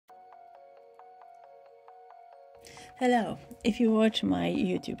Hello, if you watch my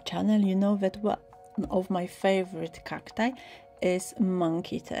YouTube channel, you know that one of my favorite cacti is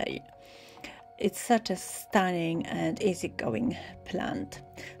monkey tail. It's such a stunning and easygoing plant.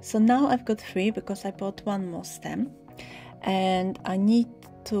 So now I've got 3 because I bought one more stem and I need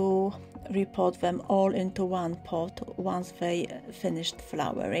to repot them all into one pot once they finished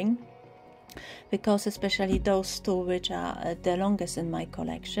flowering, because especially those 2 which are the longest in my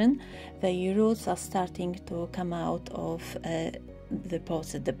collection, the roots are starting to come out of the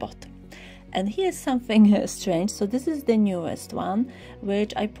pots at the bottom. And here's something strange. So this is the newest one,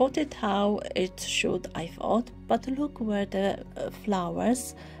 which I potted how it should, I thought, but look where the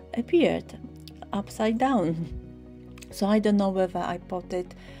flowers appeared, upside down. So I don't know whether I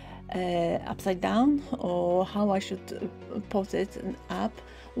potted upside down or how I should pot it up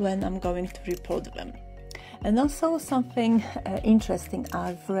when I'm going to repot them. And also something interesting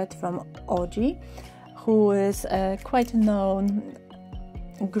I've read from Oji, who is a quite known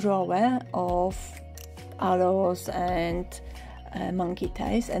grower of aloes and monkey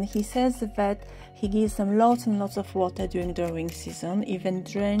tails, and he says that he gives them lots and lots of water during the growing season, even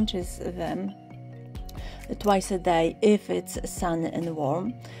drenches them twice a day if it's sunny and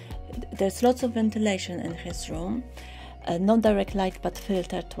warm. There's lots of ventilation in his room, not direct light but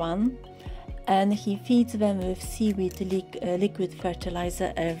filtered one, and he feeds them with seaweed liquid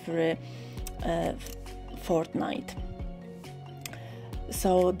fertilizer every fortnight.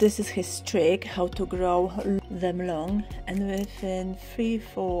 So this is his trick, how to grow them long, and within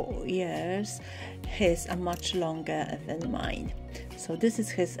 3-4 years his are much longer than mine. So this is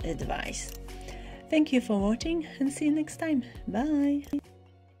his advice. Thank you for watching and see you next time. Bye!